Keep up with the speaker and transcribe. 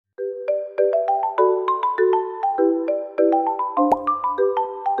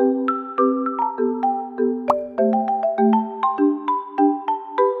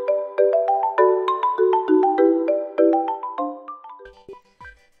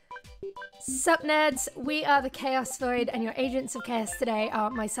Sup nerds, we are the Chaos Void and your agents of chaos today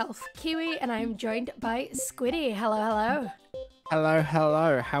are myself, Kiwi, and I am joined by Squiddy. Hello, hello. Hello,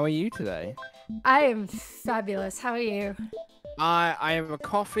 hello. How are you today? I am fabulous. How are you? I have a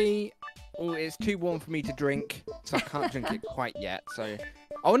coffee. Oh, it's too warm for me to drink, so I can't drink it quite yet. So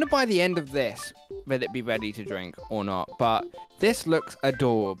I wonder by the end of this, will it be ready to drink or not? But this looks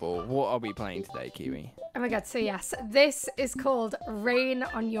adorable. What are we playing today, Kiwi? Oh my god, so yes, this is called Rain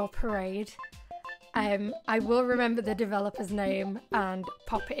on Your Parade. I will remember the developer's name and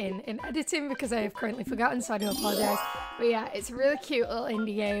pop it in editing because I have currently forgotten, so I do apologise. But yeah, it's a really cute little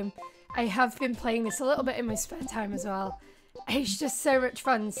indie game. I have been playing this a little bit in my spare time as well. It's just so much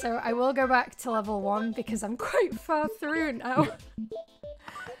fun, so I will go back to level 1 because I'm quite far through now.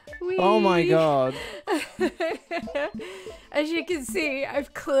 Oh my god. As you can see,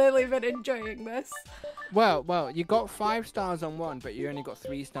 I've clearly been enjoying this. Well, you got 5 stars on one, but you only got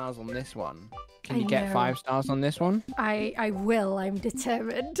 3 stars on this one. Can you get 5 stars on this one? I will, I'm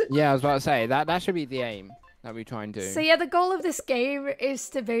determined. Yeah, I was about to say, that should be the aim that we try and do. So yeah, the goal of this game is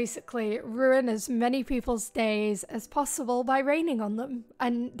to basically ruin as many people's days as possible by raining on them.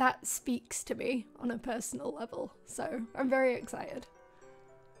 And that speaks to me on a personal level. So I'm very excited.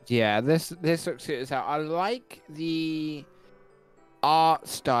 Yeah, this looks good as hell. I like the art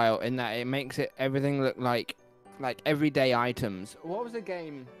style in that it makes everything look like everyday items. What was the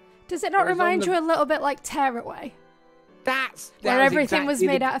game? Does it not remind you a little bit like Tearaway? Where everything was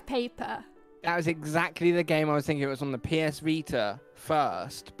made out of paper. That was exactly the game I was thinking. It was on the PS Vita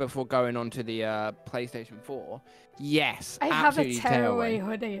first before going on to the PlayStation 4. Yes, I have a Tearaway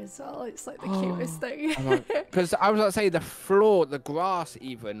hoodie as well. It's like the cutest thing. Because I was about to say the floor, the grass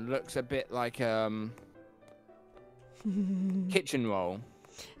even looks a bit like kitchen roll.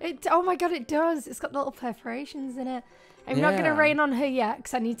 Oh my god, it does. It's got little perforations in it. I'm not going to rain on her yet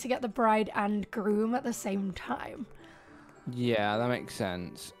because I need to get the bride and groom at the same time. Yeah, that makes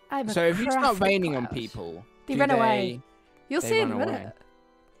sense. So if you start raining on people, they run away. You'll see in a minute.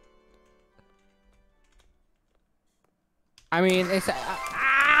 I mean, it's.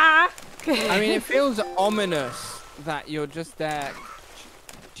 I mean, it feels ominous that you're just there.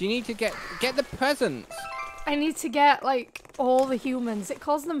 Do you need to get the presents? I need to get like all the humans. It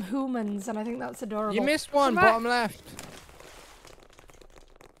calls them humans, and I think that's adorable. You missed one, bottom left.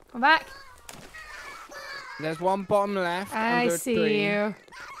 Come back. There's one bottom left. I see you.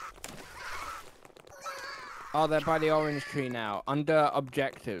 Oh, they're by the orange tree now. Under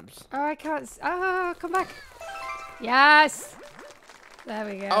objectives. Oh, I can't. Oh, come back. Yes. There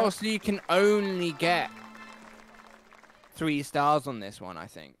we go. Oh, so you can only get 3 stars on this one, I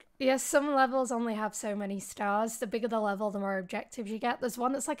think. Yes, some levels only have so many stars. The bigger the level, the more objectives you get. There's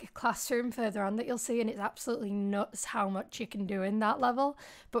one that's like a classroom further on that you'll see, and it's absolutely nuts how much you can do in that level.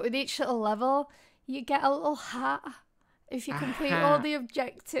 But with each little level, you get a little hat if you complete all the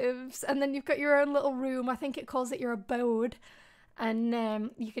objectives, and then you've got your own little room. I think it calls it your abode,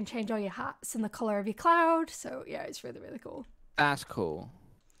 and you can change all your hats and the color of your cloud. So yeah, it's really, really cool. That's cool.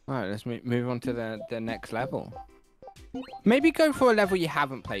 All right, let's move on to the next level. Maybe go for a level you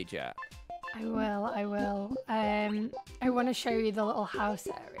haven't played yet. I will. I want to show you the little house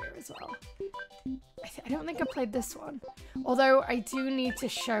area as well. I don't think I played this one. Although I do need to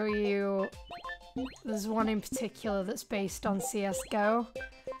show you, there's one in particular that's based on CSGO.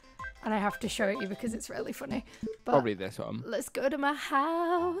 And I have to show it you because it's really funny. But probably this one. Let's go to my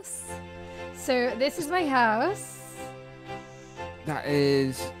house. So this is my house. That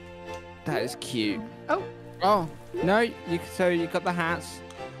is cute. Oh, no, so you got the hats.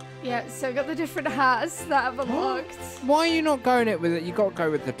 Yeah, so I got the different hats that I've unlocked. Why are you not going with it? You got to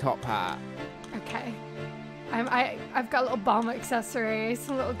go with the top hat. Okay. I've got a little bomb accessory,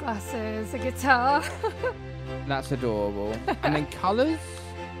 some little glasses, a guitar. That's adorable. And then colours?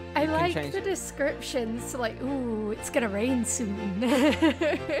 I like the descriptions. So like, ooh, it's going to rain soon.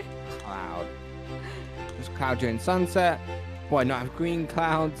 Cloud. There's cloud during sunset. Why not have green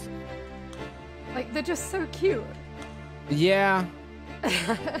clouds? Like, they're just so cute. Yeah.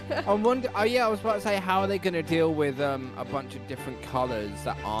 I wonder. Oh yeah, I was about to say, how are they going to deal with a bunch of different colours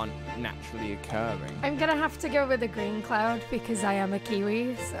that aren't naturally occurring? I'm gonna have to go with a green cloud because I am a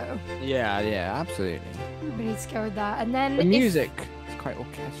Kiwi. So. Yeah, absolutely. We need to go with that, and then the music is quite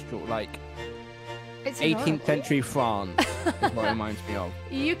orchestral, like it's 18th century France. Is what it reminds me of.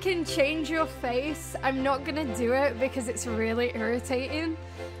 You can change your face. I'm not gonna do it because it's really irritating.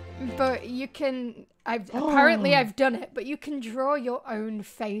 But you can, apparently I've done it, but you can draw your own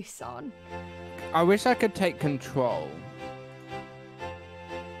face on. I wish I could take control.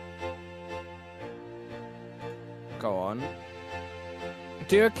 Go on.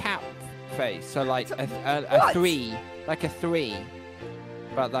 Do a cat face. So like a What? 3, like a 3.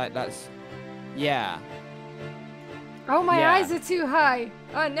 But like that's, yeah. Oh, my Yeah. eyes are too high.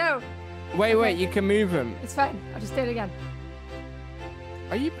 Oh no. Wait, you can move them. It's fine. I'll just do it again.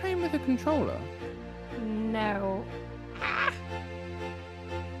 Are you playing with a controller? No.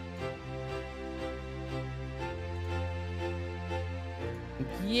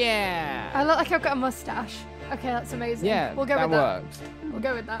 Yeah. I look like I've got a mustache. Okay, that's amazing. Yeah, we'll go that with that. works. We'll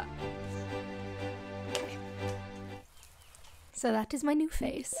go with that. Okay. So that is my new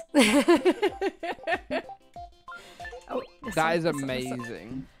face. Oh, That is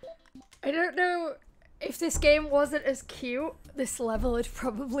amazing. I don't know if this game wasn't as cute, this level would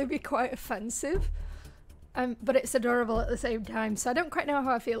probably be quite offensive. But it's adorable at the same time, so I don't quite know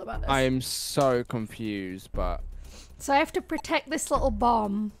how I feel about this. I am so confused, but So I have to protect this little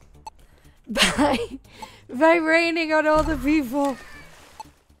bomb by raining on all the people.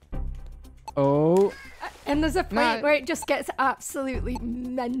 oh, And there's a point No. where it just gets absolutely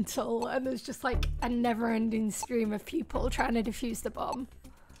mental, and there's just like a never-ending stream of people trying to defuse the bomb.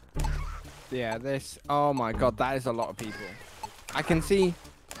 yeah, this. Oh my god, that is a lot of people. I can see.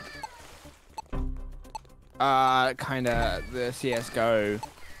 Kind of the CS:GO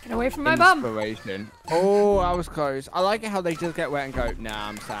Get away from my bomb! inspiration. Oh, I was close. I like it how they just get wet and go. Nah,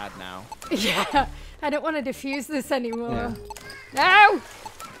 I'm sad now. Yeah, I don't want to defuse this anymore. No!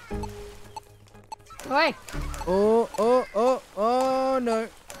 Go away. Oh no.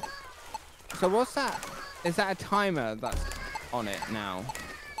 So what's that? Is that a timer that's on it now?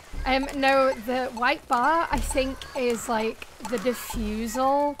 No, the white bar I think is like the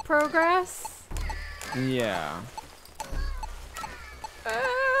defusal progress. Yeah.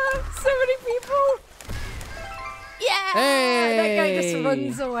 So many people. Yeah. That guy just Hey!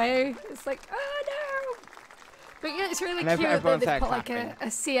 runs away. It's like, oh no. But yeah, it's really And cute that everyone's they there put like clapping. a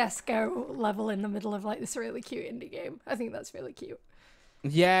CS:GO level in the middle of like this really cute indie game. I think that's really cute.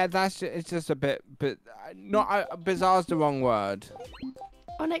 Yeah, it's just a bit, but not bizarre's the wrong word.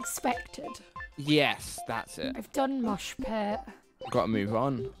 Unexpected. Yes, that's it. I've done mosh pit. Got to move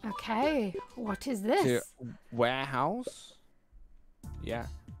on Okay, what is to this? warehouse. Yeah,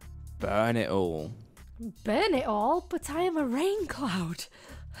 burn it all. Burn it all, but I am a rain cloud.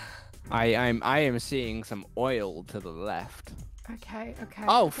 I am seeing some oil to the left. Okay.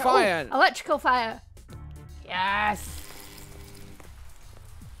 Oh, okay. fire! Oh, electrical fire. Yes.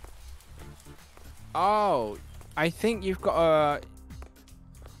 Oh, I think you've got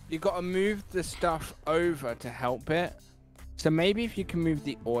to move the stuff over to help it. So maybe if you can move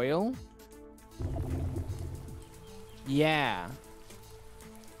the oil. Yeah.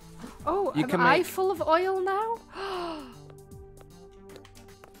 Oh, You am can I make- full of oil now?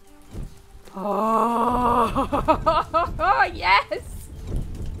 Oh, yes!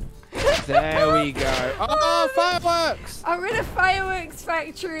 There we go. Oh, fireworks! I'm in a fireworks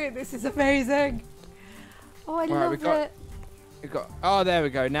factory. This is amazing. Oh, I Right, we love got- it. Oh, there we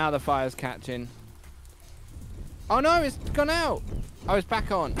go. Now the fire's catching. Oh no, it's gone out. Oh, it's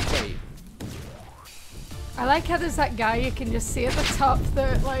back on. Wait. I like how there's that guy you can just see at the top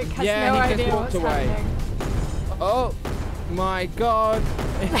that like has Yeah, no he just idea walked what's away. happening. Oh my god.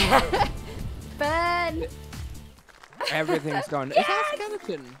 Ben! Everything's gone. Is that a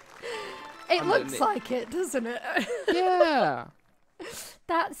skeleton? It looks Underneath. like it, doesn't it? Yeah.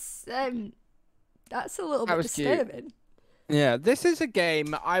 That's a little That bit was cute. disturbing. Yeah, this is a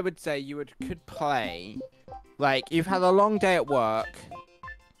game I would say you could play. Like, you've had a long day at work.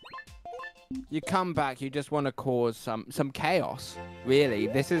 You come back, you just want to cause some chaos. Really,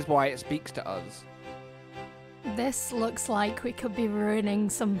 this is why it speaks to us. This looks like we could be ruining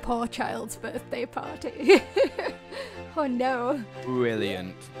some poor child's birthday party. Oh no.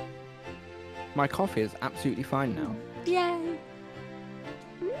 Brilliant. My coffee is absolutely fine now. Yay.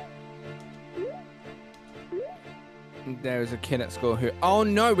 There's a kid at school who. Oh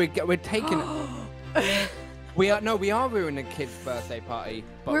no, we're taking. We are ruining a kid's birthday party.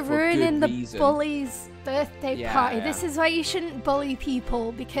 But We're for good ruining the reason. bully's birthday Yeah, party. yeah. This is why you shouldn't bully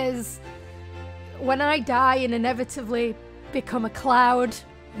people, because when I die and inevitably become a cloud,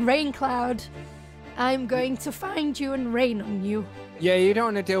 rain cloud, I'm going to find you and rain on you. Yeah, you don't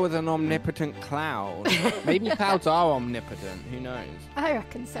want to deal with an omnipotent cloud. Maybe clouds are omnipotent. Who knows? I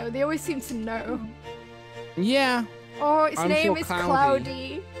reckon so. They always seem to know. Yeah. Oh, its I'm name sure is Cloudy.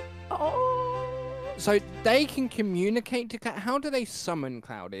 Cloudy. Oh. So they can communicate to Cloud. How do they summon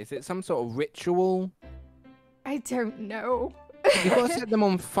Cloud? Is it some sort of ritual? I don't know. You've got to set them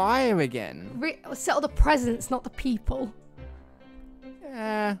on fire again. Settle the presents, not the people.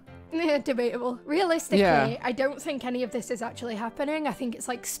 Yeah. Yeah, debatable. Realistically, Yeah. I don't think any of this is actually happening. I think it's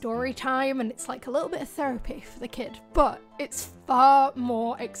like story time and it's like a little bit of therapy for the kid. But it's far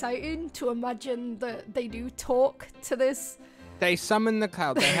more exciting to imagine that they do talk to this. They summon the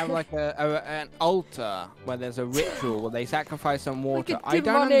cloud. They have like an altar where there's a ritual where they sacrifice some water. Like a I don't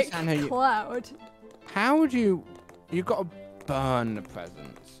demonic understand how you. cloud. How would you? You got to burn the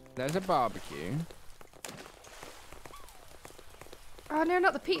presents. There's a barbecue. Oh no,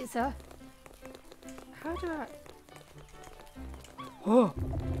 not the pizza. How do I? Oh.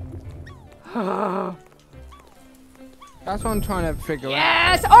 That's what I'm trying to figure out.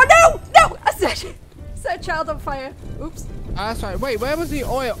 Yes! Oh no! No! I set a child on fire. Oops. That's right. Wait, where was the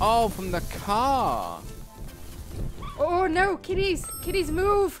oil? Oh, from the car. Oh no, kitties! Kitties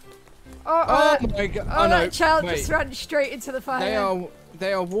move! Oh my god! Oh, Oh no! that child Wait. just ran straight into the fire.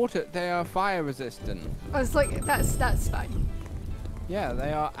 They are water. They are fire resistant. I was like, that's fine. Yeah,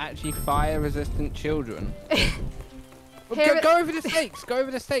 they are actually fire resistant children. Here Go over the steaks. Go over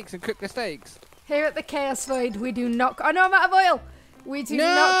the steaks and cook the steaks. Here at the Chaos Void, we do not. Oh no, I'm out of oil. We do No!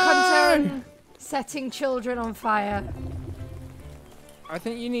 not condone setting children on fire. I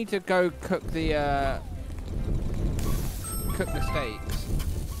think you need to go cook the steaks.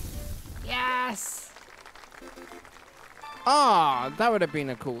 Yes. Ah, that would have been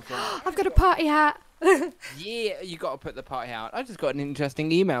a cool thing. I've got a party hat. Yeah, you got to put the party out. I just got an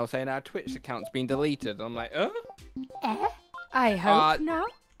interesting email saying our Twitch account's been deleted. I'm like, I hope not.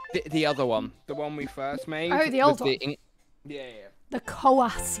 The other one, the one we first made. Oh, the old with one. Yeah. The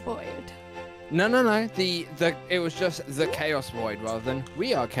Chaos Void. No. It was just the Chaos Void rather than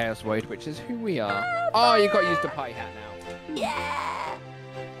we are Chaos Void, which is who we are. Oh, you got to use the party hat now. Yeah.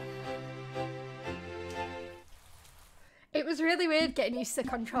 It was really weird getting used to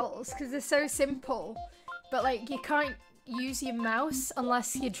controls because they're so simple, but like you can't use your mouse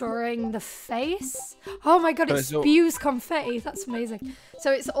unless you're drawing the face. Oh my god, it spews confetti. That's amazing.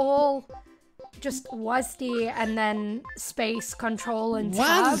 So it's all just WASD and then space, control, and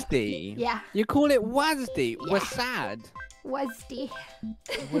tab. WASD? Yeah. You call it WASD? Yeah. WASD? WASD.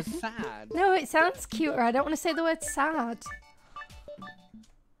 WASD? No, it sounds cuter. I don't want to say the word sad.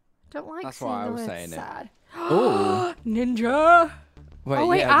 Don't like That's saying why I the was word saying it. sad. Oh. Ninja! Wait, Oh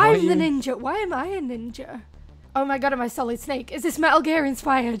wait, yeah, why I'm the you- ninja. Why am I a ninja? Oh my god, am I Solid Snake? Is this Metal Gear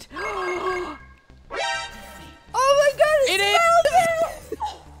inspired? Oh my god, it's It Metal Gear!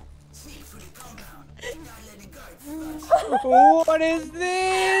 What is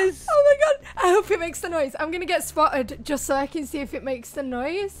this? Oh my god, I hope it makes the noise. I'm gonna get spotted just so I can see if it makes the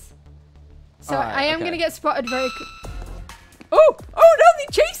noise. So Alright, I am okay. gonna get spotted very quick. Oh no, they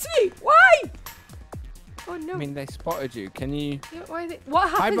chased me! Why? Oh no. I mean, they spotted you. Can you? Yeah, what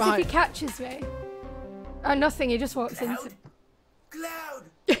happens if he behind- catches me? Oh, nothing. He just walks into. Cloud!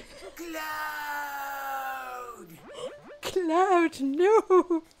 Cloud! Cloud,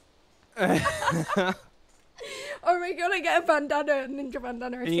 no. Oh my god, I get a bandana, a ninja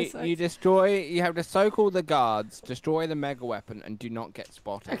bandana. You destroy. You have to soak all the guards, destroy the mega weapon, and do not get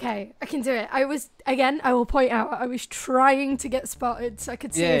spotted. Okay, I can do it. I will point out, I was trying to get spotted so I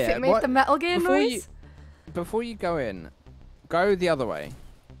could see if it made the Metal Gear noise. Before you go in, go the other way.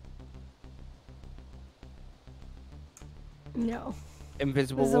 No.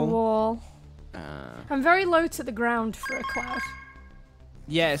 Invisible There's a wall. Uh, I'm very low to the ground for a cloud.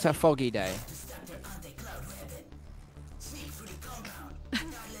 yeah, it's a foggy day.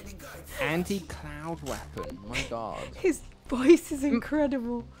 Anti-cloud weapon. My god. His voice is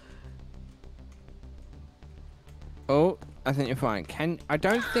incredible. Oh, I think you're fine. I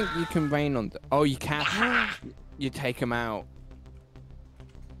don't think you can rain on. Oh, you can. You take him out.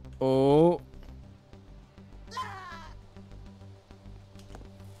 Oh.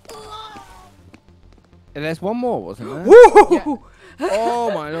 There's one more, wasn't there? Woo!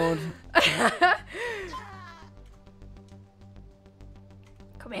 Oh my lord.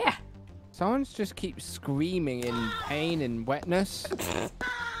 Come here. Someone's just keeps screaming in pain and wetness.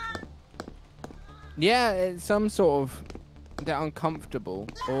 Yeah, it's some sort of. They're uncomfortable.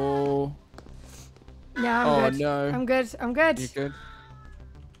 Oh. Yeah, I'm Oh, good. no. I'm good. I'm good. You're good.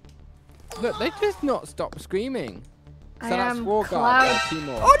 Look, they just not stop screaming. So I that's am 4 Cloud. guards. 2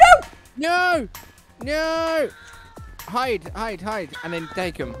 more. Oh no! No! No! Hide, and then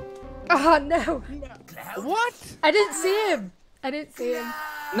take him. Oh no! What? I didn't see him. I didn't see him.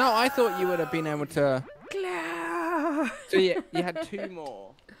 No, I thought you would have been able to. Cloud. So you had 2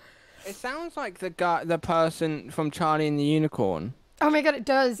 more. It sounds like the person from Charlie and the Unicorn. Oh my god, it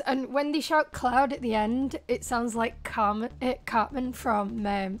does. And when they shout Cloud at the end, it sounds like Cartman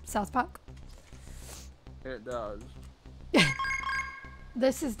from South Park. It does.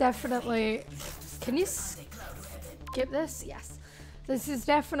 This is definitely... Can you skip this? Yes. This is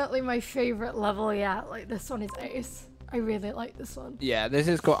definitely my favorite level yet. Like, this one is ace. I really like this one. Yeah, this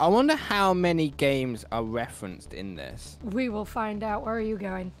is cool. I wonder how many games are referenced in this. We will find out. Where are you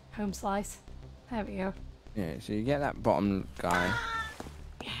going? Home slice. There we go. Yeah, so you get that bottom guy.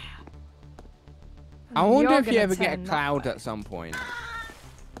 Yeah. I And wonder you're if you gonna ever get a turn that cloud way. at some point.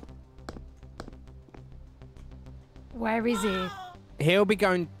 Where is he? He'll be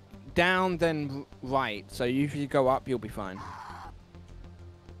going down then right, so if you go up, you'll be fine.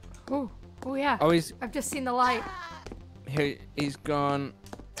 Oh, oh yeah. Oh, I've just seen the light. he's gone.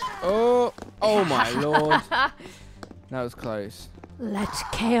 Oh my lord. That was close. Let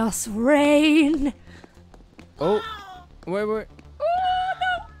chaos reign. Oh, wait.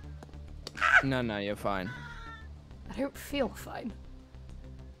 Oh no! No, you're fine. I don't feel fine.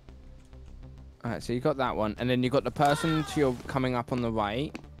 Alright, so you got that one, and then you got the person to your coming up on the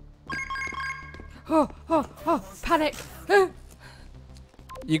right. Oh, panic.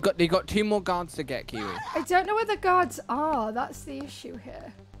 You got 2 more guards to get, Kiwi. I don't know where the guards are. That's the issue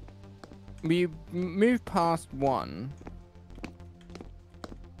here. We moved past one.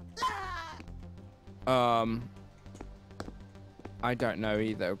 I don't know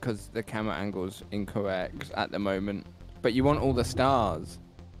either because the camera angle's incorrect at the moment. But you want all the stars.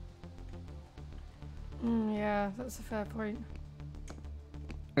 Yeah, that's a fair point.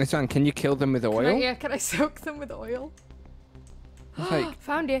 Listen, can you kill them with oil? Can I soak them with oil? It's like,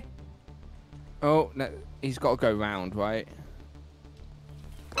 Found you. oh, no, he's got to go round, right?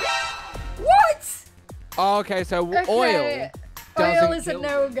 What? Oh, okay, so Okay. oil Oil doesn't is a kill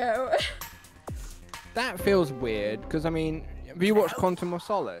no-go. That feels weird because I mean, have you watched Quantum of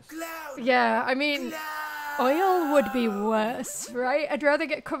Solace? Cloud. Yeah, I mean, oil would be worse, right? I'd rather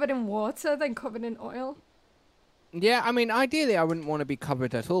get covered in water than covered in oil. Yeah, I mean, ideally, I wouldn't want to be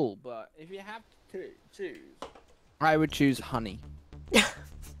covered at all, but if you have to choose, I would choose honey.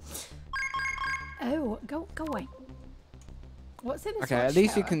 Oh, go away. What's in this Okay, at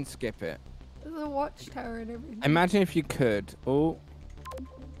least you watchtower? can skip it. There's a watchtower and everything. Imagine if you could. Oh,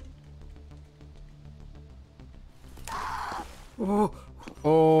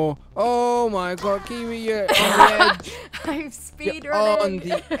 oh my God, Kiwi, you're on the edge. I'm speed You're running. on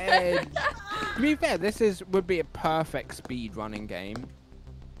the edge. To be fair, this would be a perfect speed running game.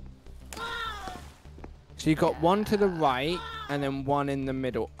 So you got one to the right, and then one in the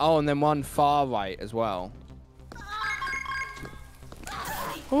middle. Oh, and then one far right as well.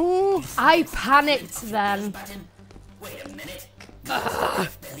 Oh, I panicked then. Wait a minute.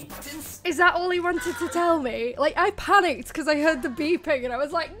 Belly buttons? Is that all he wanted to tell me? Like, I panicked because I heard the beeping and I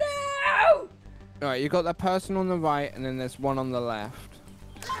was like, no! all right. You got that person on the right, and then there's one on the left.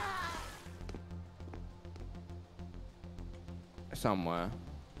 Somewhere.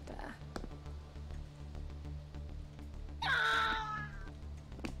 There.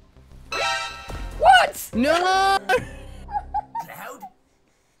 What? No! Cloud?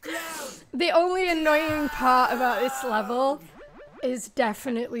 Cloud! The only annoying part about this level is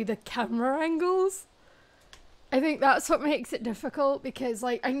definitely the camera angles. I think that's what makes it difficult because,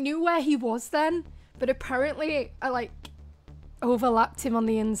 like, I knew where he was then, but apparently I, like, overlapped him on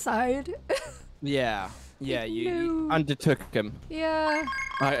the inside. Yeah, you No. undertook him. Yeah.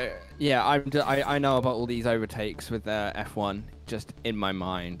 I know about all these overtakes with F1 just in my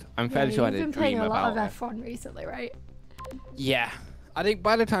mind. I'm fairly sure I You've did been playing dream a lot about of F1 recently, right? Yeah. I think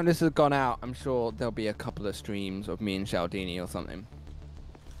by the time this has gone out, I'm sure there'll be a couple of streams of me and Shaldini or something.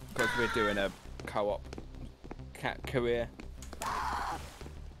 Because we're doing a co-op career.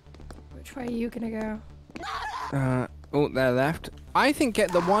 Which way are you gonna go? Oh, they're left. I think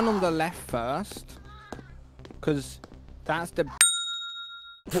get the one on the left first. Because that's the...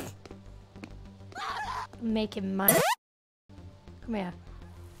 Making money. Come here.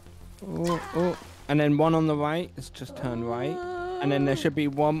 Oh. And then one on the right. Let's just turn right. And then there should be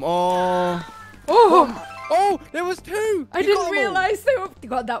one more. Oh, there was 2! I You got didn't them all. realize they were.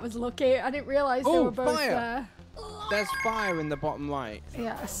 God, that was lucky. I didn't realize they Oh, were both fire. there. There's fire in the bottom right.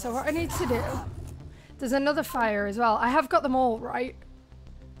 Yeah, so what I need to do. There's another fire as well. I have got them all, right?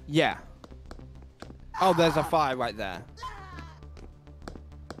 Yeah. Oh, there's a fire right there.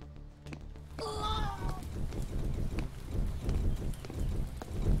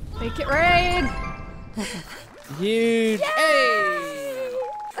 Make it rain! Huge. Hey!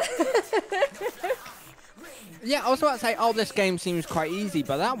 Yeah, I was about to say, oh, this game seems quite easy,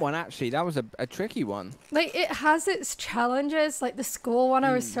 but that one actually, that was a tricky one. Like, it has its challenges. Like, the school one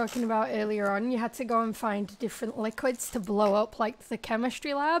I was talking about earlier on, you had to go and find different liquids to blow up, like, the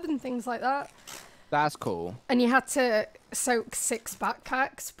chemistry lab and things like that. That's cool. And you had to soak 6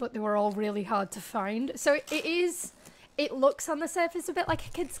 backpacks, but they were all really hard to find. So it looks on the surface a bit like a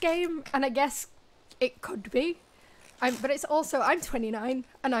kid's game, and I guess it could be. But it's also, I'm 29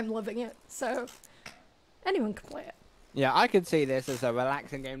 and I'm loving it, so anyone can play it. Yeah, I could see this as a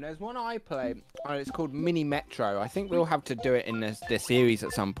relaxing game. There's one I play, it's called Mini Metro. I think we'll have to do it in this series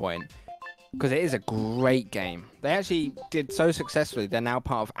at some point, because it is a great game. They actually did so successfully, they're now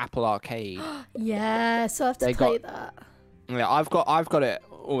part of Apple Arcade. Yeah, so I have to play that. Yeah, I've got it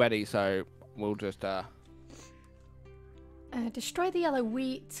already, so we'll just destroy the yellow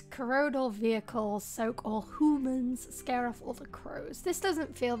wheat, corrode all vehicles, soak all humans, scare off all the crows. This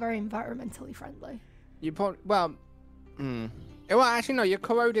doesn't feel very environmentally friendly. You probably, well, well, actually no, you're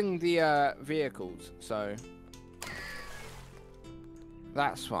corroding the vehicles, so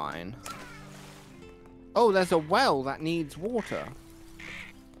that's fine. Oh, there's a well that needs water.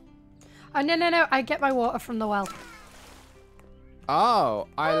 Oh, no, I get my water from the well. Oh,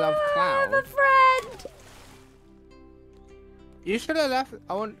 I love I have a Cloud. friend! You should have left.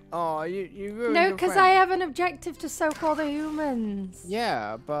 I want. Oh, you ruined No, your because friend. I have an objective to soak all the humans.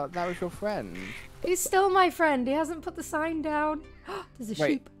 Yeah, but that was your friend. He's still my friend. He hasn't put the sign down. There's a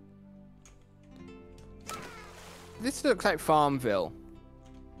Wait. sheep. This looks like Farmville.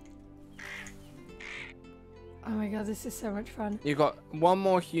 Oh my god, this is so much fun. You got one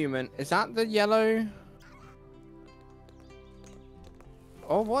more human. Is that the yellow?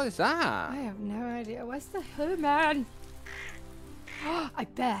 Oh, what is that? I have no idea. Where's the human? I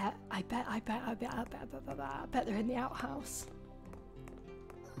bet they're in the outhouse.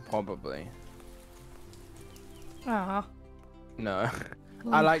 Probably. Ah. No.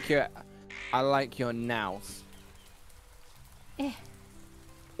 I like your nous. Eh.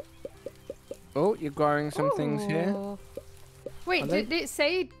 Oh, you're growing some things here. Ooh. Wait, Are they- did it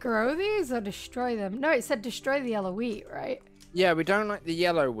say grow these or destroy them? No, it said destroy the yellow wheat, right? Yeah, we don't like the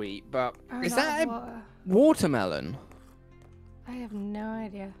yellow wheat, but Oh, is not that a water. watermelon? I have no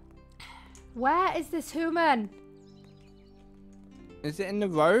idea. Where is this human? Is it in the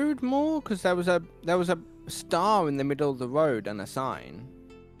road more? Because there was a star in the middle of the road and a sign.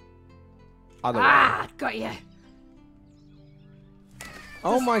 Other way. Ah, got you.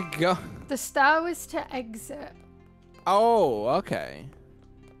 Oh my god. The star was to exit. Oh, okay.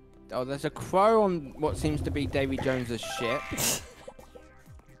 Oh, there's a crow on what seems to be Davy Jones's ship.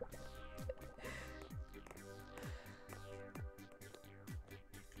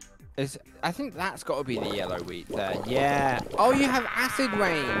 I think that's got to be the yellow wheat there. Yeah. Oh, you have acid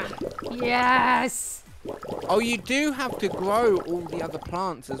rain. Yes. Oh, you do have to grow all the other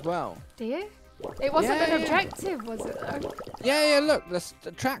plants as well. Do you? It wasn't Yeah, an yeah. objective, was it though? Yeah, look,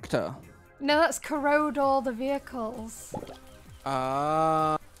 the tractor. No, that's corrode all the vehicles.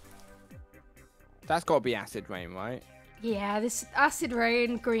 That's got to be acid rain, right? Yeah, this acid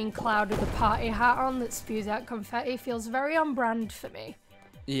rain green cloud with a party hat on that spews out confetti feels very on brand for me.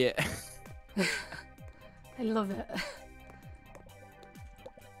 Yeah. I love it.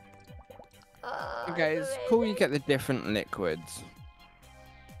 Okay, it's cool you get the different liquids.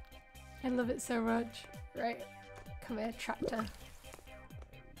 I love it so much. Right, come here, tractor.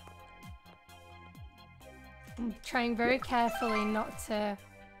 I'm trying very carefully not to...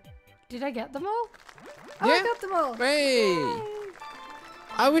 Did I get them all? Oh, Yeah. I got them all! Hey! Yay.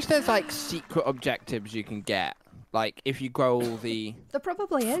 I wish there's like secret objectives you can get. Like if you grow all the... There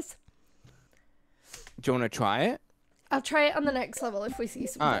probably is. Do you want to try it? I'll try it on the next level if we see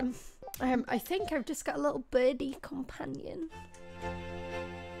Alright. something. I think I've just got a little birdie companion.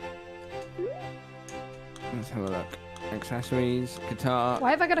 Let's have a look. Accessories, guitar.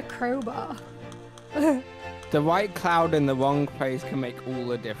 Why have I got a crowbar? The right cloud in the wrong place can make all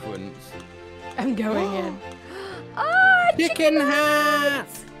the difference. I'm going in. Ah, Chicken hat!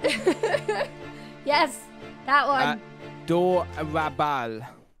 Yes, that one. Door Rabal.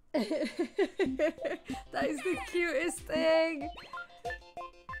 That is the cutest thing.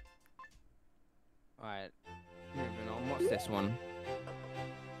 Alright, moving on. What's this one?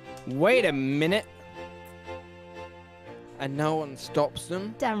 Wait a minute. And no one stops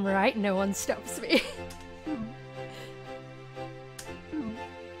them. Damn right, no one stops me.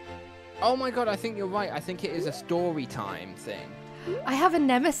 Oh my god, I think you're right. I think it is a story time thing. I have a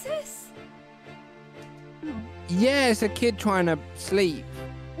nemesis? Yeah, it's a kid trying to sleep.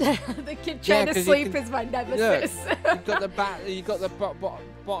 The kid Yeah, trying to 'cause you sleep can- is my nemesis. You've got the you got the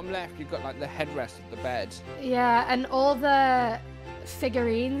bottom left. You've got like the headrest of the bed. Yeah, and all the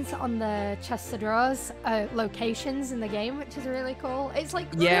figurines on the chest of drawers are locations in the game, which is really cool. It's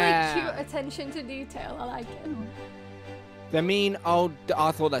like really Yeah. cute attention to detail. I like it. The mean old.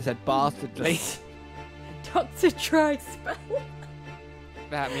 I thought that said bastardly. Dr. Dry Spell.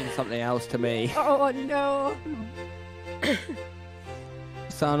 That means something else to me. Oh no.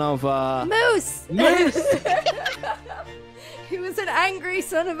 Son of Moose! Moose! He was an angry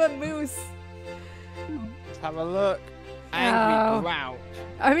son of a moose. Let's have a look. Angry Oh. Grout.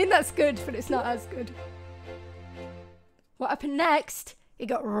 I mean, that's good, but it's not as good. What happened next? He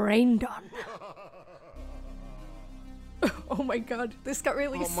got rained on. Oh my god, this got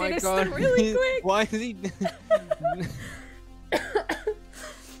really Oh my sinister god. really quick. Why is he...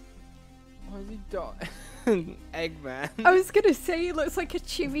 Why is he Eggman? I was gonna say he looks like a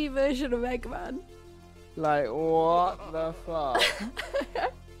chibi version of Eggman. Like, what the fuck?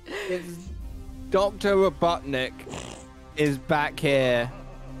 It's Dr. Robotnik is back here.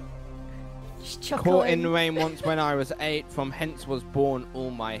 Just Caught in the chuckling. rain once when I was 8, from hence was born all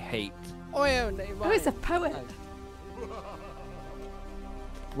my hate. Oh, he's a poet.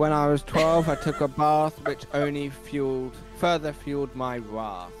 When I was 12, I took a bath which only further fueled my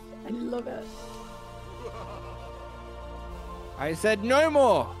wrath. I love it. I said no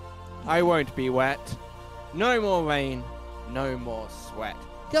more. I won't be wet. No more rain. No more sweat.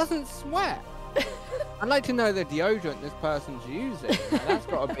 Doesn't sweat. I'd like to know the deodorant this person's using. That's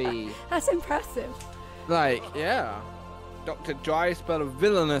got to be That's impressive. like, yeah. Dr. Dry Spell of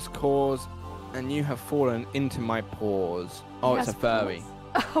villainous cause, and you have fallen into my paws. Oh, it's a Yes, furry. please.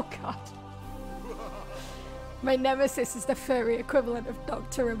 Oh god. My nemesis is the furry equivalent of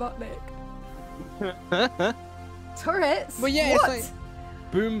Dr. Robotnik. Turrets? Well, yeah, what? it's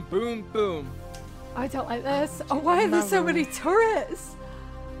like boom, boom, boom. I don't like this. Oh, why are there so many turrets?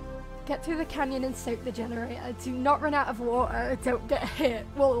 Get through the canyon and soak the generator. Do not run out of water. Don't get hit.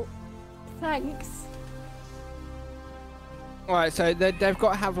 Well, thanks. Alright, so they've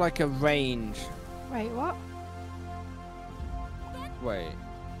got to have like a range. Wait, what? Wait.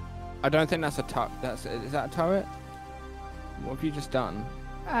 I don't think that's a turret. Is that a turret? What have you just done?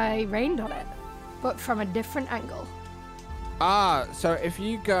 I rained on it, but from a different angle. Ah, so if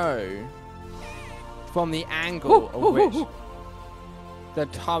you go from the angle of which the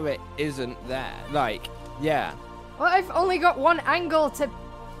turret isn't there, like, yeah, Well, I've only got one angle to...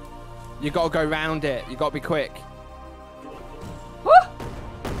 you got to go round it. You got to be quick. Woo!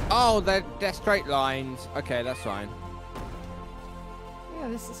 Oh, they're straight lines. Okay, that's fine. Yeah,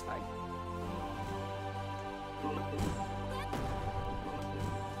 this is fine.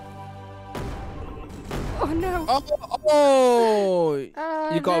 Oh no! Oh!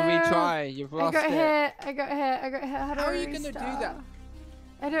 Oh, You got to no. retry. You've I lost got it. hit. I got hit. I got hit. How do How I are you gonna do restart? that?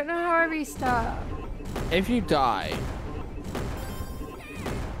 I don't know how I restart. If you die.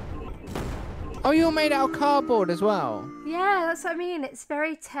 Oh, you're made out of cardboard as well. Yeah, that's what I mean. It's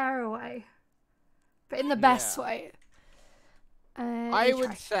very tearaway, but in the best Yeah. way. I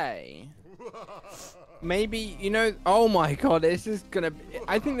would say maybe, you know, oh my god, this is gonna be,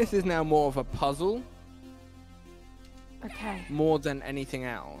 I think this is now more of a puzzle Okay. more than anything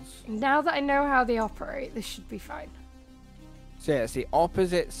else. Now that I know how they operate, this should be fine. So yeah, it's the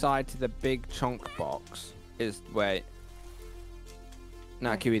opposite side to the big chunk box is where,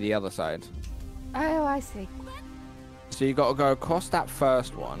 now give you the other side. Oh, I see. So you got to go across that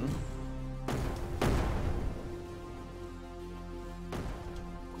first one.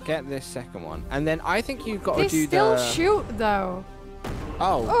 Get this second one, and then I think you've got They to do still the. shoot though.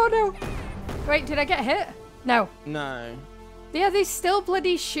 Oh Oh no! Wait, did I get hit? No. no! Yeah, they still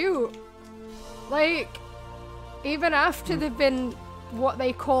bloody shoot. Like, even after they've been what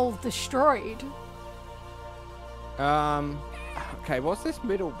they call destroyed. Okay, what's this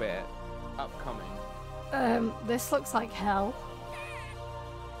middle bit upcoming? This looks like hell.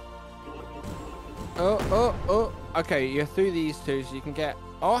 Oh. Okay, you're through these two, so you can get.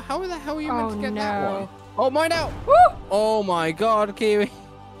 Oh, how the hell are you meant Oh, to get that no. one? Oh, mine out! Woo! Oh my god, Kiwi!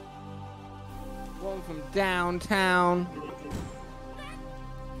 One from downtown.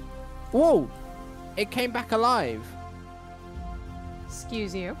 Whoa! It came back alive.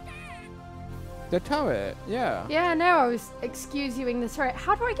 Excuse you. The turret, yeah. Yeah, no, I was excusing the turret.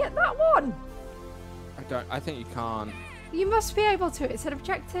 How do I get that one? I think you can't. You must be able to. It's an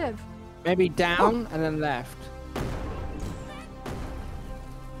objective. Maybe down and then left.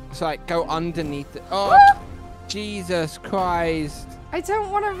 It's like go underneath it. Oh, Jesus Christ! I don't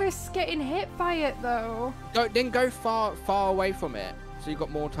want to risk getting hit by it though. Then go far away from it, so you got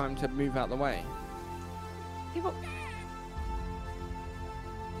more time to move out the way. People.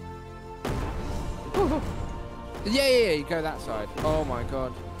 Ooh. Yeah, you go that side. Oh my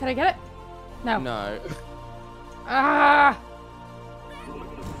god. Did I get it? No. No. Ah!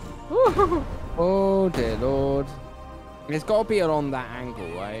 Ooh. Oh dear lord. It's got to be along that angle,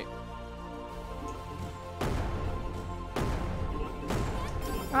 right?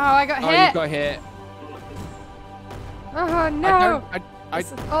 Oh, I got Oh, hit. you got hit. Oh no. I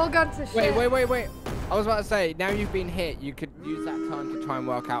It's all gone to shit. wait. I was about to say, now you've been hit, you could use that time to try and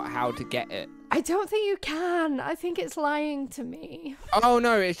work out how to get it. I don't think you can. I think it's lying to me. Oh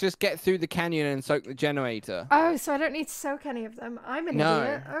no, it's just get through the canyon and soak the generator. Oh, so I don't need to soak any of them. I'm an No.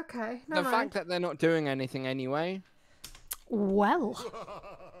 idiot. Okay, The never mind. fact that they're not doing anything anyway, Well,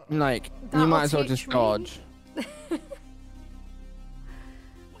 like, you That'll might as well teach just me. dodge.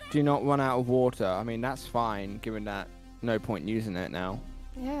 Do not run out of water. I mean, that's fine, given that no point using it now.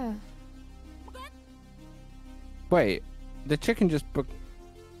 yeah. Wait, the chicken just...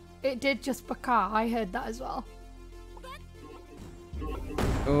 It did just baka. I heard that as well.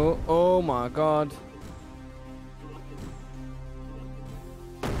 Oh my god.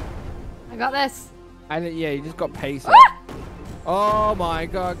 I got this. Yeah, you just got pace up. Ah! Oh my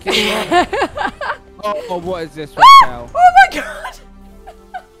god, keep going. Oh, what is this, Ah! Raquel? Oh my god!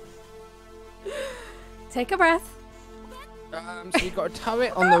 Take a breath. So you got a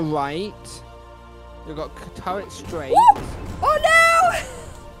turret on the right. You've got a turret straight. Oh no!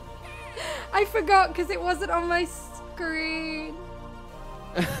 I forgot because it wasn't on my screen.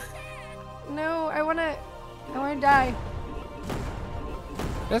 No, I wanna die.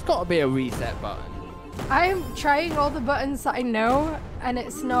 There's got to be a reset button. I'm trying all the buttons that I know, and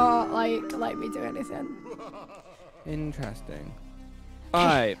it's not like let me do anything. Interesting.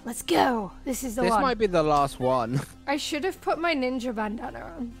 Alright, Let's go. This is the this one. might be the last one. I should have put my ninja bandana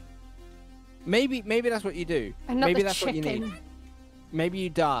on. Maybe that's what you do. And not Maybe the that's chicken. what you need. Maybe you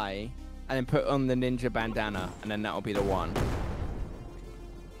die and then put on the ninja bandana, and then that'll be the one.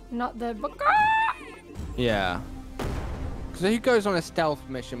 Not the baka. Yeah. So who goes on a stealth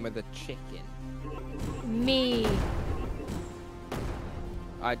mission with a chicken? Me.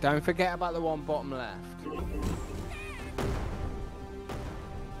 Alright, don't forget about the one bottom left.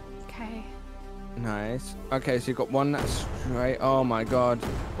 Okay. Nice. Okay, so you've got one that's straight. Oh my god.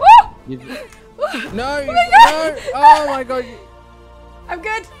 Woo! You've... Oh No! my God! No! Oh my god! I'm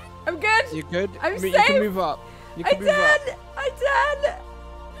good. I'm good. You're good? I'm You safe. can move up. You I can move up. did. I did.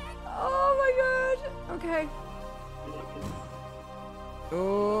 Oh my god. Okay.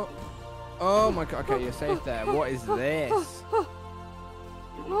 Oh. Oh my god. Okay, you're safe there. What is this?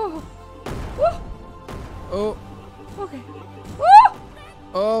 Oh. Oh. Okay.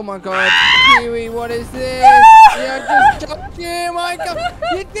 Oh my god. Kiwi, what is this? Yeah, I just jumped you. Oh my god.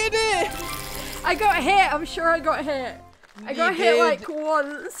 You did it. I got hit. I'm sure I got hit. I got You hit did. like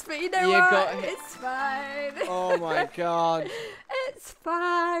once, but you know You what? got hit. It's fine. Oh my god. It's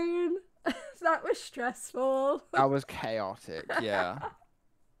fine. That was stressful. That was chaotic. Yeah.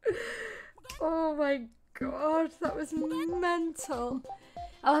 Oh my god, that was mental.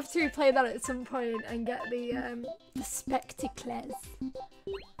 I'll have to replay that at some point and get the spectacles.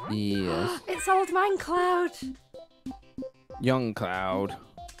 Yes. It's Old Man Cloud. Young Cloud.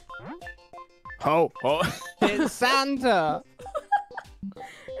 Oh, oh. It's Santa.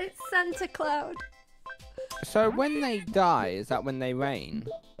 It's Santa Cloud. So when they die, is that when they rain?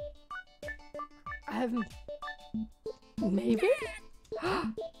 Maybe?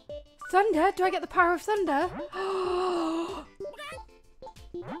 Thunder? Do I get the power of thunder? I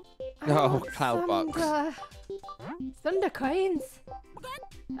Oh, want cloud bucks. thunder. Thunder coins.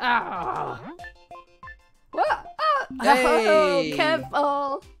 Ah. What? Oh, Hey.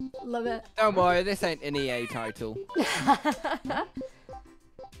 careful. Love it. Don't worry, this ain't an EA title.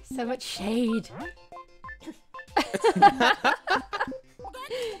 So much shade.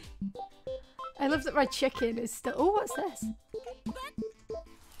 I love that my chicken is still. Oh, what's this?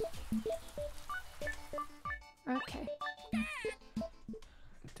 Okay.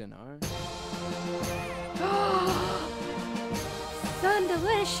 Dunno. So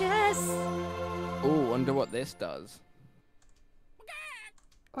delicious. Oh, wonder what this does.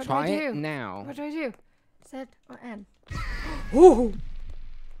 What Try do I it do? now. What do I do? Z or N? Ooh.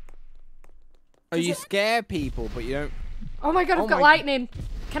 Oh, Is you it- scare people, but you don't. Oh my god, Oh I've got my- lightning.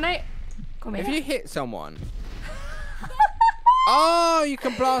 Can I? Come here. If you hit someone. Oh, you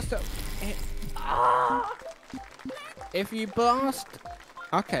can blast it. Ah! If you blast.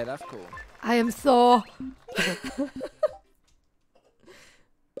 Okay, that's cool. I am Thor.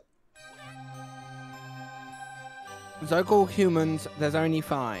 Zoggle humans, there's only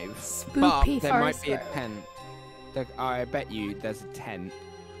 5. But Spoopy there might forest be a road. tent. I bet you there's a tent.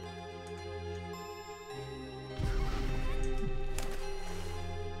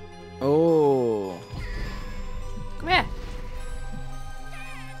 Oh. Come here.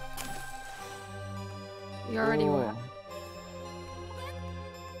 You already Oh. were.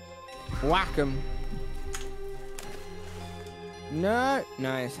 Whack 'em. No,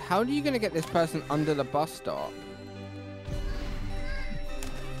 nice. How are you gonna get this person under the bus stop?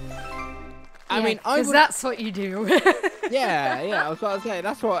 I mean, I because would. that's what you do. Yeah, I was about to say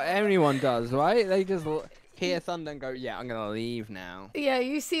that's what everyone does, right? They just hear thunder and go, "Yeah, I'm gonna leave now." Yeah,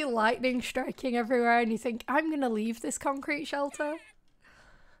 you see lightning striking everywhere, and you think, "I'm gonna leave this concrete shelter."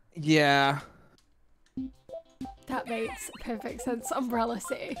 Yeah. That makes perfect sense. Umbrella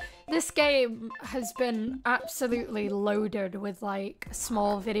City. This game has been absolutely loaded with like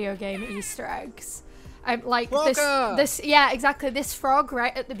small video game Easter eggs. Like Frogger! yeah, exactly. This frog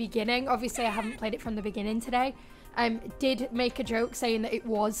right at the beginning. Obviously, I haven't played it from the beginning today. Did make a joke saying that it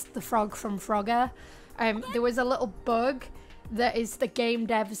was the frog from Frogger. There was a little bug that is the game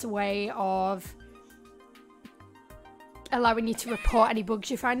dev's way of allowing you to report any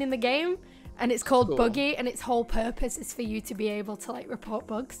bugs you find in the game. And it's called Cool. Buggy, and its whole purpose is for you to be able to like report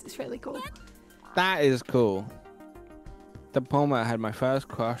bugs. It's really cool. That is cool. The moment I had my first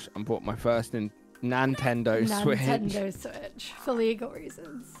crush and bought my first Nintendo Switch. Nintendo Switch for legal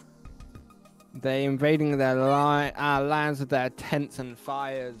reasons. They invading their lands with their tents and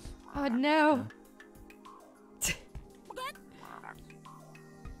fires. Oh no!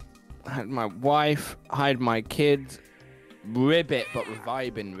 I had my wife, hide my kids, ribbit, but we're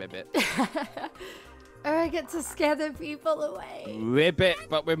vibing ribbit. Oh, I get to scare the people away. Ribbit,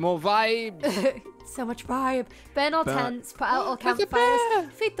 but with more vibes. So much vibe. Burn all But- tents, put out all There's a campfires. bear!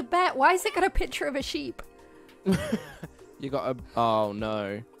 Feed the bear. Why has it got a picture of a sheep? You gotta. Oh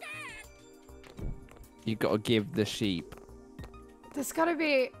no. You gotta give the sheep. There's gotta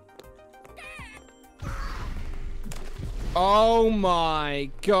be. Oh my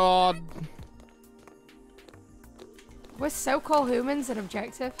god. Was so call humans an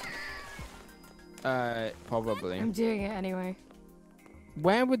objective? Probably. I'm doing it anyway.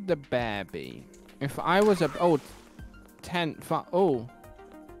 Where would the bear be? If I was a tent. Oh.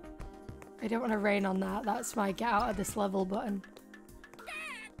 I don't want to rain on that. That's my get out of this level button.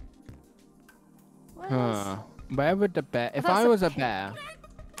 Huh. Where would the bear? If That's I a was a pig. bear.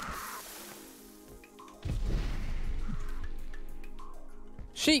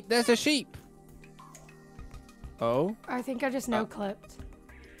 Sheep. There's a sheep. Oh. I think I just no clipped.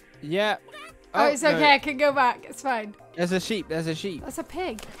 Yeah. Oh, it's no. okay. I can go back. It's fine. There's a sheep. There's a sheep. That's a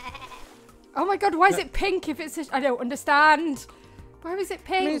pig. Oh my god, why is it pink if it's a... I don't understand. Why is it I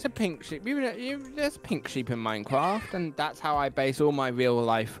pink? mean, it's a pink sheep. There's pink sheep in Minecraft, and that's how I base all my real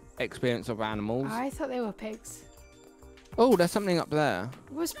life experience of animals. I thought they were pigs. Oh, there's something up there.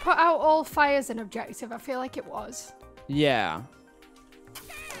 Was put out all fires an objective? I feel like it was. Yeah.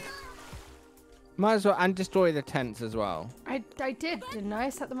 Might as well, and destroy the tents as well. I did, didn't I?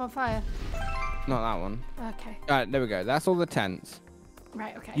 Set them on fire. Not that one. Okay. Alright, there we go. That's all the tents.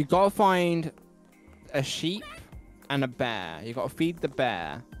 Right, okay. You gotta find a sheep and a bear. You gotta feed the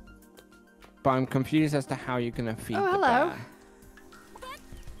bear. But I'm confused as to how you're gonna feed Oh, the hello.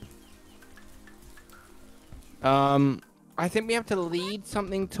 bear. I think we have to lead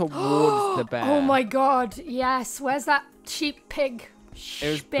something towards the bear. Oh my god, yes. Where's that sheep pig? It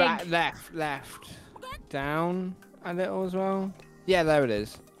was Pig. back left. Down a little as well. Yeah, there it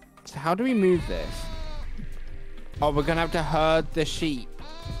is. So how do we move this? Oh, we're gonna have to herd the sheep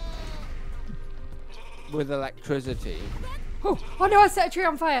with electricity. Oh no, I set a tree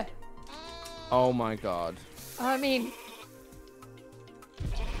on fire. Oh my god. I mean...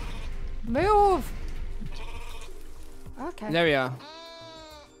 Move! Okay. There we are.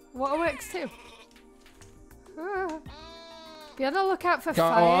 What works too? Ah. Be on the lookout for Go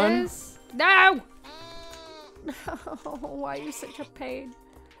on. fires. No! No, why are you such a pain?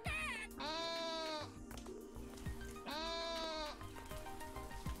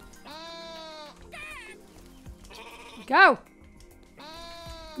 Go!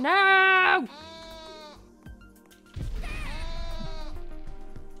 No!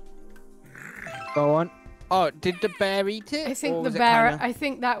 Go on. Oh, did the bear eat it? I think Or the was it bear. kinda- I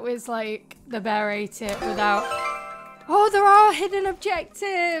think that was like the bear ate it without. Oh, there are hidden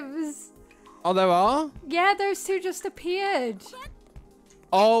objectives. Oh, there are? Yeah, those two just appeared.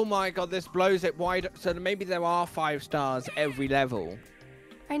 Oh my god, this blows it wide. So maybe there are 5 stars every level.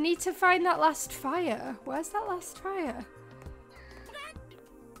 I need to find that last fire. Where's that last fire?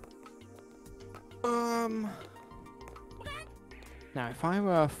 Now, if I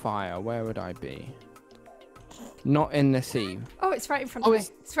were a fire, where would I be? Not in the sea. Oh, it's right in front Oh, of me.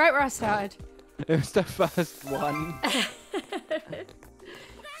 It's right where I started. It was the first one.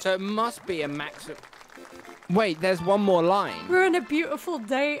 So it must be a max of... Wait, there's one more line. We're on a beautiful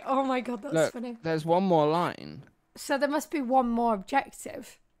day. Oh my god, that's Look, funny. there's one more line. So there must be one more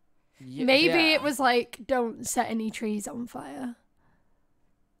objective. Yeah, Maybe yeah. it was like, don't set any trees on fire.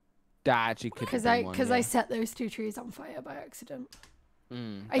 That actually could have been one, Because yeah. I set those 2 trees on fire by accident.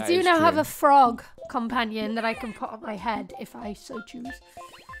 I That do is now have true. a frog companion that I can put on my head if I so choose.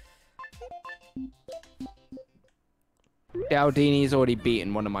 Aldini's already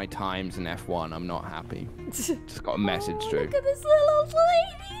beaten one of my times in F1. I'm not happy. Just got a message through. Look at this little old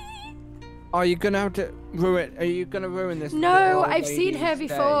lady. Are you gonna have to ruin? Are you gonna ruin this? little No, old I've seen her lady's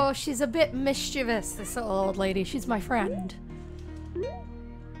day? before. She's a bit mischievous, this little old lady. She's my friend.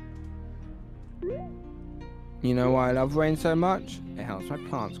 You know why I love rain so much? It helps my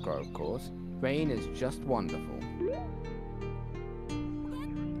plants grow, of course. Rain is just wonderful.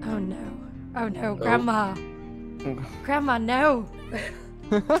 Oh no. Oh no, Grandma. Oh. Grandma, no.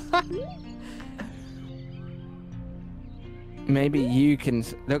 Maybe you can.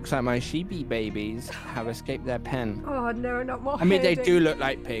 Looks like my sheepy babies have escaped their pen. Oh no, not more I mean, they herding. do look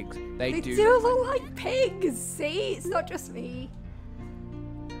like pigs. They do. do look like pigs. See, it's not just me.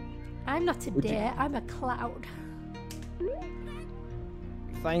 I'm not a Would you- deer. I'm a cloud.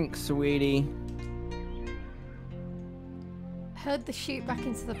 Thanks, sweetie. Herd the sheep back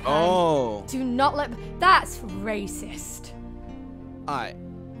into the pen. Oh. Do not let. That's racist. Alright.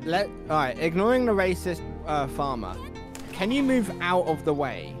 Alright. Ignoring the racist farmer, can you move out of the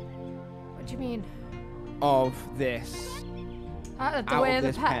way What do you mean? of this? Out of the Out way of of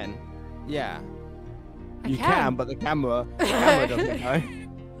this the pen. pen? Yeah. I You can. can, but the camera doesn't know.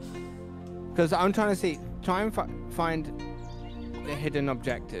 Because I'm trying to try and find the hidden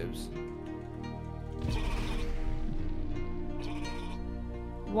objectives.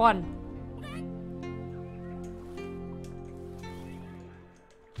 1.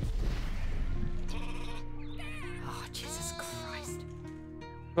 Oh, Jesus Christ.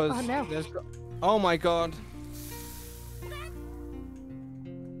 Because Oh, no. Oh my god.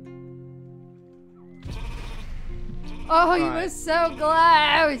 Oh, you were Right. so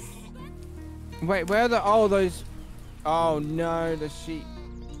close. Wait, where are those? Oh no, the sheep.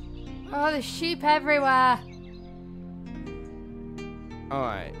 Oh, there's sheep everywhere.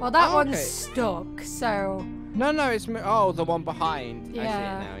 Alright. Well, that Oh, one's okay. stuck, so. No, it's the one behind. Yeah. I see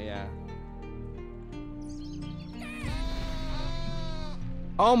it now. Yeah.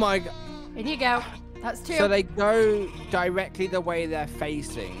 Oh my god. In you go. That's 2. So they go directly the way they're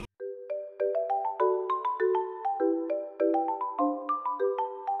facing.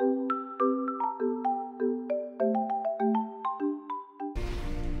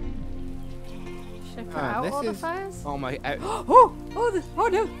 Should I put Ah, out this all the is- fires? Oh my. Oh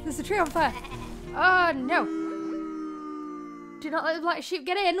no, there's a tree on fire. Oh no. Do not let the black sheep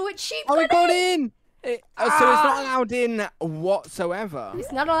get in. Which sheep Oh, it got got in? in! So it's not allowed in whatsoever.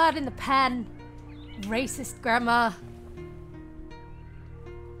 It's not allowed in the pen. Racist grandma.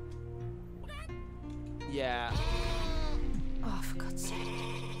 Yeah. Oh, for God's sake.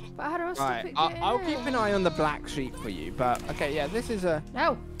 But how do I stop Right. it I'll getting keep in? an eye on the black sheep for you. But okay, yeah, this is a.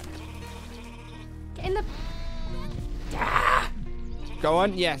 No. Get in the... Ah! Go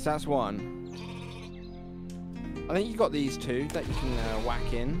on. Yes, that's one. I think you got these 2 that you can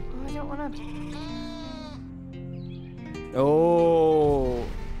whack in. Oh, I don't want to... Oh.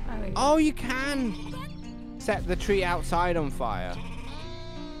 wait. Oh, you can set the tree outside on fire.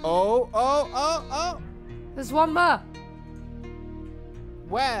 Oh. There's one more.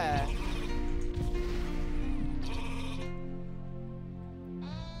 Where?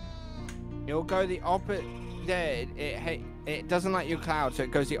 It'll go the opposite. There, it doesn't like your cloud, so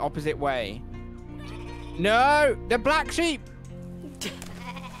it goes the opposite way. No, the black sheep.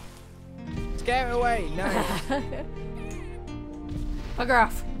 Scare it away. No. Bugger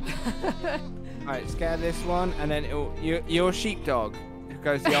off. Alright, scare this one, and then your sheepdog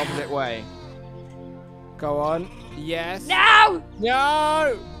goes the opposite way. Go on. Yes. No!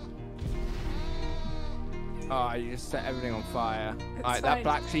 No! Oh, you just set everything on fire. Alright, that fine.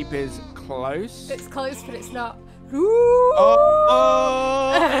 black sheep is close. It's close, but it's not.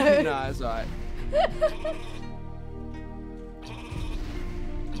 Oh! No, it's alright.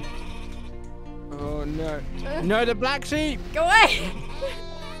 Oh no. No, the black sheep! Go away!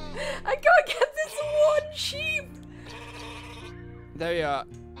 I can't get this one sheep! There you are.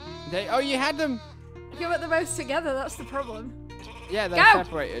 Oh, you had them! You got the most together, that's the problem. Yeah, they're Go!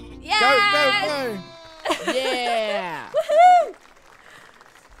 separated. Yes! Go! Yeah! Woohoo!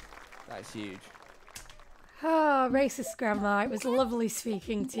 That's huge. Oh, racist grandma, it was lovely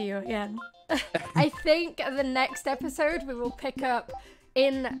speaking to you again. I think the next episode we will pick up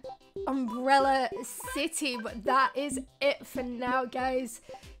in Umbrella City. But that is it for now, guys.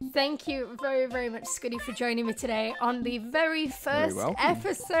 Thank you very, very much, Scuddy, for joining me today on the very first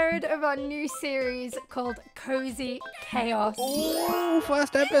episode of our new series called Cozy Chaos. Oh,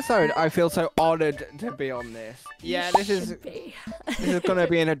 first episode. I feel so honored to be on this. Yeah, this is going to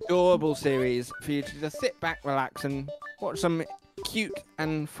be an adorable series for you to just sit back, relax, and watch some cute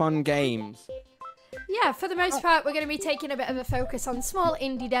and fun games. Yeah, for the most part, we're going to be taking a bit of a focus on small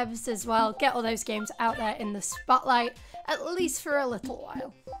indie devs as well. Get all those games out there in the spotlight, at least for a little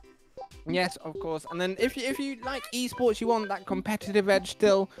while. Yes, of course. And then if you like esports, you want that competitive edge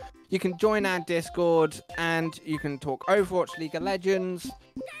still, you can join our Discord and you can talk Overwatch, League of Legends,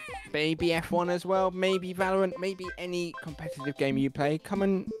 maybe F1 as well, maybe Valorant, maybe any competitive game you play. Come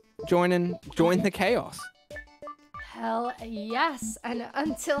and join the chaos. Hell yes. And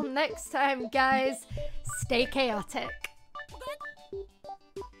until next time, guys, stay chaotic.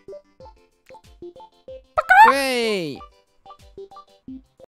 Hey!